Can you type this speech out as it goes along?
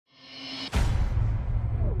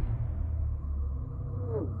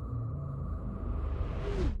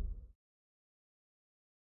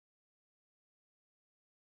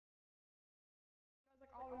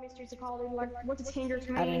mysteries of Call of Duty. Like, what does hindrance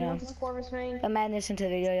mean? I don't know. What does corvus mean? I'm adding this into the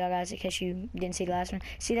video, y'all guys, in case you didn't see the last one.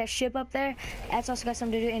 See that ship up there? That's also got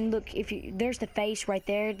something to do. And look, if you there's the face right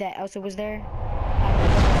there that also was there. Today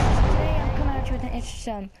I'm coming at you with an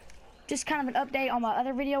interesting, just kind of an update on my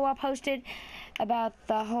other video I posted about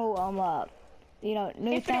the whole you know,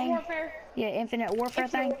 new Infinite thing. Warfare. Yeah, Infinite Warfare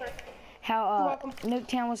Infinite thing. Warfare. How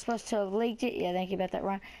Nuk3town was supposed to have leaked it. Yeah, thank you about that,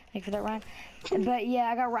 Ryan. Thank you for that, Ryan. But yeah,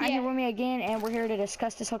 I got Ryan here with me again, and we're here to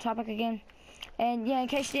discuss this whole topic again. And yeah, in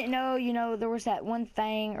case you didn't know, you know, there was that one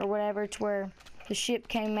thing or whatever to where the ship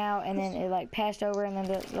came out and then it like passed over, and then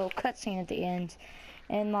the little cutscene at the end.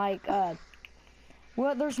 And like,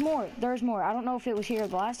 well, there's more. There's more. I don't know if it was here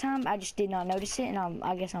the last time. I just did not notice it, and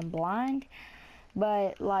I guess I'm blind.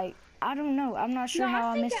 But like, I don't know. I'm not sure how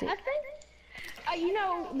I missed it. I think, you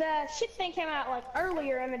know, the ship thing came out like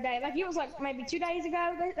earlier in the day. Like it was like maybe 2 days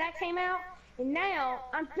ago that came out. And now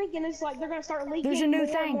I'm thinking it's like they're gonna start leaking. There's a new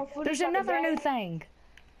thing. More There's another new thing.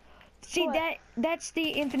 See what? that's the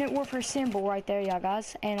Infinite Warfare symbol right there, y'all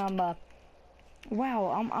guys. And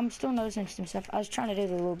wow, I'm still noticing some stuff. I was trying to do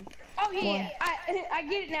the little. Oh yeah, I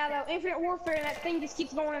get it now though. Infinite Warfare, and that thing just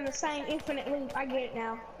keeps going in the same infinite loop. I get it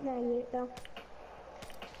now. Now I get it though.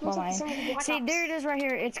 Like see, there it is right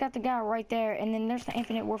here. It's got the guy right there, and then there's the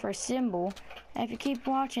Infinite Warfare symbol. And if you keep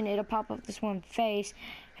watching, it'll pop up this one face.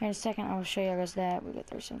 Here in a second, I will show you guys that. We got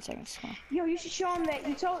 37 seconds. Yo, you should show them that.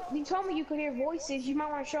 You told me you could hear voices. You might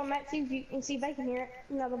want to show them that too, and see if they can hear it.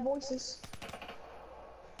 You know, the voices.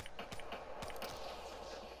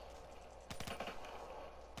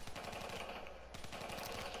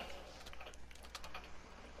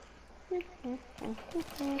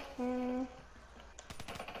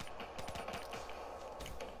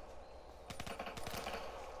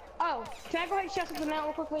 Oh, can I go ahead and shout something out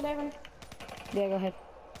real quickly, David? Yeah, go ahead.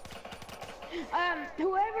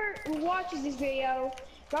 Whoever watches this video,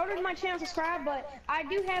 go to my channel, subscribe, but I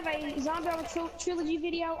do have a Zombie Armor Trilogy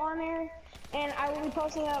video on there, and I will be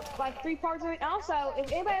posting up like 3 parts of it. Also,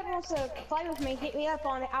 if anybody wants to play with me, hit me up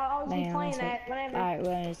on it. I'll always be playing that whenever. Alright,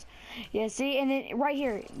 well, yeah, see, and then right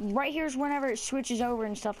here's whenever it switches over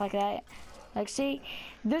and stuff like that. Like, see,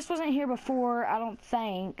 this wasn't here before, I don't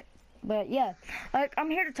think, but yeah, like, I'm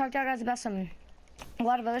here to talk to you guys about a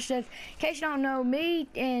lot of other stuff. In case you don't know, me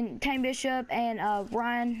and Tame Bishop and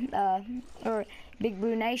Ryan, or Big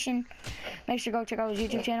Blue Nation, make sure to go check out his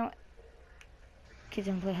YouTube channel. Kids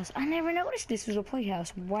in the Playhouse. I never noticed this was a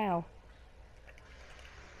playhouse. Wow.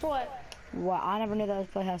 What? Wow, I never knew that was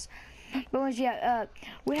a playhouse. But yeah,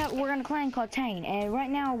 we're in a clan called Tane, and right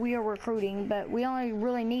now we are recruiting, but we only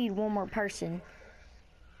really need one more person.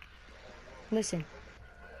 Listen.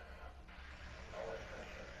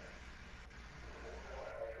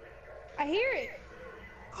 I hear it.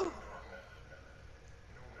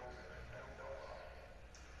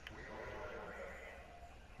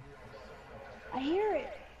 I hear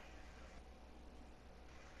it.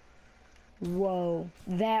 Whoa,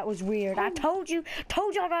 that was weird. I told y'all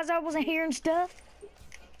guys I wasn't hearing stuff.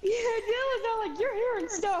 Yeah, Dylan, I'm like, you're hearing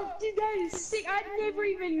stuff. Dude, that is sick. I never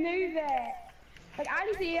even knew that. Like,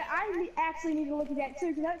 I actually need to look at that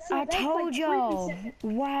too, because that's. I told like y'all.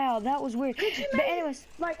 Wow, that was weird. But anyways,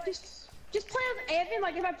 like just play with Evan.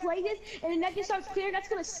 Like if I play this and then that just starts clearing, that's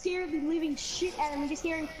gonna scare the living shit out of me. Just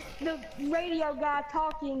hearing the radio guy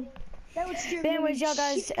talking, that would scare. But anyways, y'all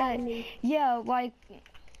guys, yeah, like.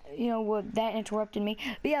 You know what, that interrupted me.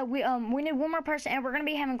 But yeah, we need one more person, and we're gonna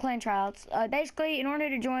be having clan tryouts. Basically, in order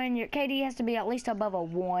to join, your KD has to be at least above a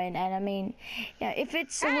 1. And I mean, yeah, if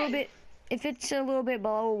it's a little bit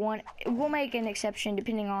below a 1, we'll make an exception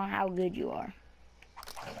depending on how good you are.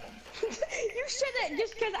 You said that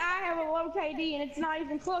just because I have a low KD and it's not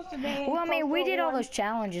even close to being. Well, I mean, we did all those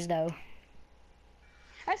challenges though.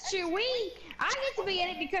 That's true. I get to be in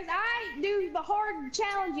it because I do the hard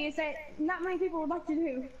challenges that not many people would like to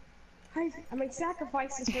do. I make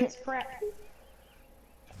sacrifices for this crap.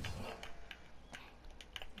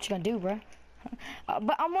 What you gonna do, bro?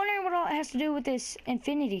 But I'm wondering what all it has to do with this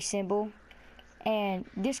infinity symbol, and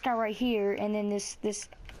this guy right here, and then this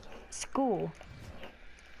school.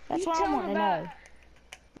 That's what I want to know.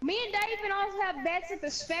 Me and David also have bets at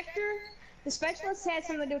the Spectre. The Specialist has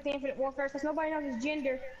something to do with the Infinite Warfare because nobody knows his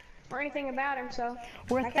gender or anything about him. So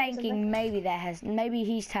we're thinking maybe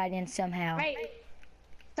he's tied in somehow. Maybe.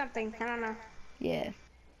 Something, I don't know. Yeah.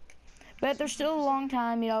 But there's still a long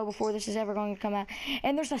time, you know, before this is ever going to come out.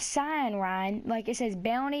 And there's a sign, Ryan, like it says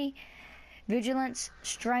bounty, vigilance,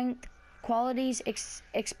 strength, qualities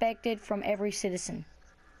expected from every citizen.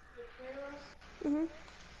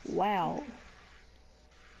 Wow.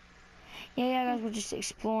 Yeah, guys, we're just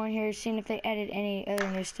exploring here, seeing if they added any other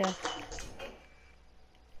new stuff.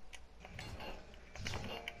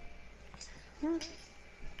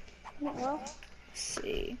 Well. Let's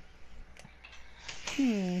see.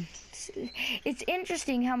 It's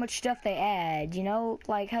interesting how much stuff they add, you know,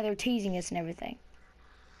 like how they're teasing us and everything.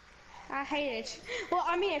 I hate it. Well,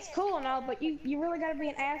 I mean, it's cool and all, but you really gotta be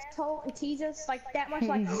an asshole and tease us like that much.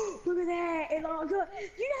 Like, oh, look at that, and all good.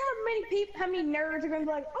 You know how many nerds are gonna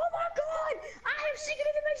be like, oh my god, I have secret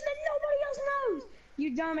information that nobody else knows.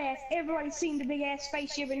 You dumbass. Everybody's seen the big ass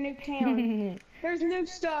spaceship in Nuk3town. There's new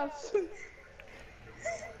stuff.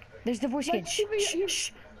 There's the voice again. Shh,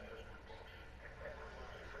 shh.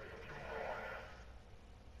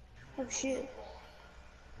 Oh shit.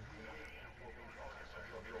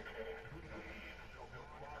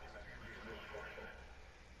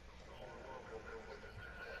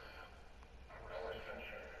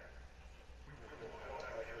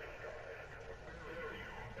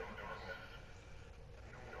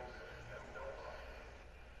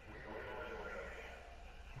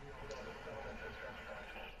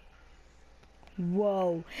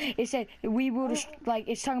 Whoa. It said we will like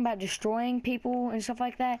it's talking about destroying people and stuff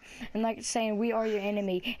like that, and like it's saying we are your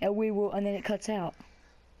enemy and we will, and then it cuts out.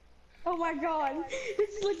 Oh my god,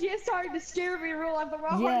 it's legit starting to scare me in real life, but my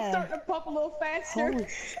heart's starting to pump a little faster. Holy.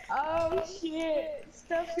 Oh shit.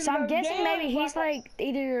 Stuff's So I'm guessing down. maybe he's like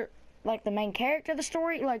either like the main character of the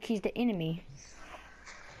story, or like he's the enemy.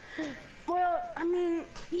 Well, I mean,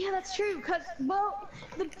 yeah, that's true, because, well,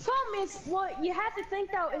 the problem is, what you have to think,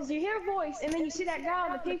 though, is you hear a voice, and then you see that guy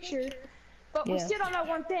in the picture, but we still don't know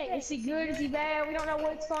one thing. Is he good? Is he bad? We don't know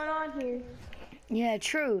what's going on here. Yeah,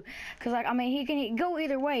 true. Because, like, I mean, he can go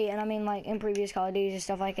either way, and I mean, like, in previous Call of Duties and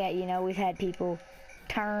stuff like that, you know, we've had people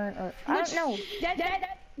turn, or, I don't know.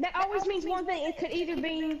 That always means one thing. It could either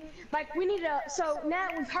be, like, we need to, so now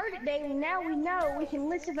we've heard it, David, now we know, we can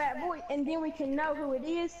listen to that voice, and then we can know who it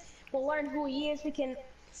is. We'll learn who he is. We can,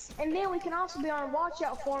 and then we can also be on watch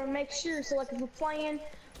out for him and make sure. So, like, if we're playing,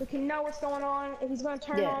 we can know what's going on. If he's going to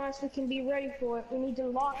turn on us, we can be ready for it. We need to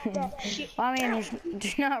lock that shit. Well, I mean,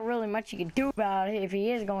 there's not really much you can do about it if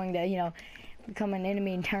he is going to, you know, become an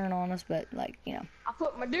enemy and turn on us. But, like, you know. I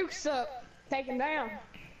put my dukes up, take him down.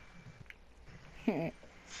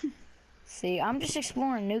 See, I'm just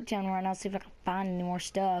exploring Nuk3town right now, see if I can find any more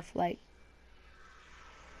stuff. Like.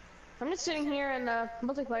 I'm just sitting here in the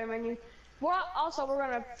multiplayer menu. Well, also we're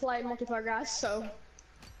gonna play multiplayer, guys. So,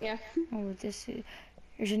 yeah. Oh, this is.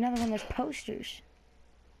 There's another one. There's posters.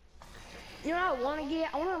 You know what I want to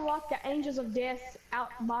get? I want to unlock the Angels of Death out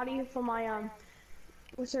body for my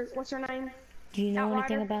What's her name? Do you know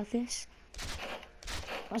Outrider? anything about this?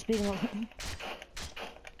 Must be the one.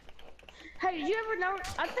 Hey, did you ever know?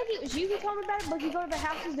 I think it was you who told me about it. But if you go to the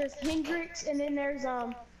houses, there's Hendrix, and then there's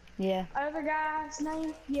Yeah. Other guy's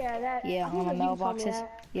name? Yeah, that. Yeah, on the mailboxes.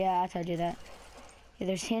 Yeah, I told you that. Yeah,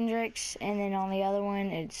 there's Hendrix, and then on the other one,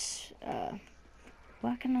 it's,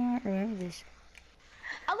 why can I not remember this?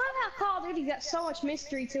 I love how Call of Duty got so much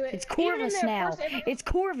mystery to it. It's Corvus now. It's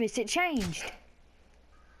Corvus. It changed.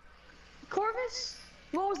 Corvus?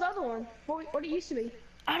 What was the other one? What it used to be?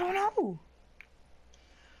 I don't know.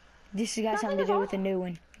 This has got something to do with the new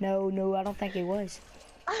one. No, I don't think it was.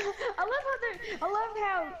 I love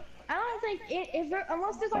how I don't think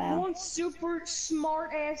unless there's like one super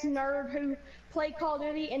smart ass nerd who played Call of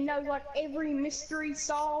Duty and knows like every mystery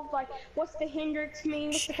solved, like what's the Hendrix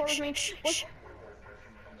mean, what's the Corvus mean,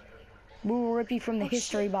 We'll rip you from the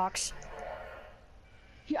history box.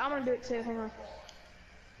 Yeah, I'm gonna do it too. Hang on.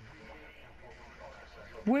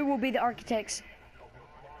 We will be the architects.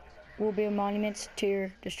 We'll be monuments to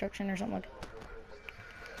your destruction or something like that.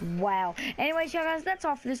 Wow. Anyways, y'all guys, that's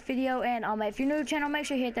all for this video. And if you're new to the channel, make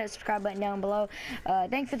sure you hit that subscribe button down below.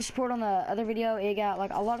 Thanks for the support on the other video. It got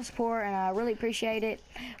like a lot of support, and I really appreciate it.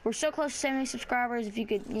 We're so close to 70 subscribers. If you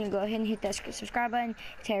could, you know, go ahead and hit that subscribe button.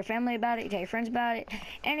 Tell your family about it. Tell your friends about it.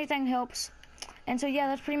 Anything helps. And so yeah,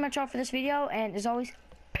 that's pretty much all for this video. And as always,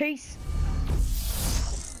 peace.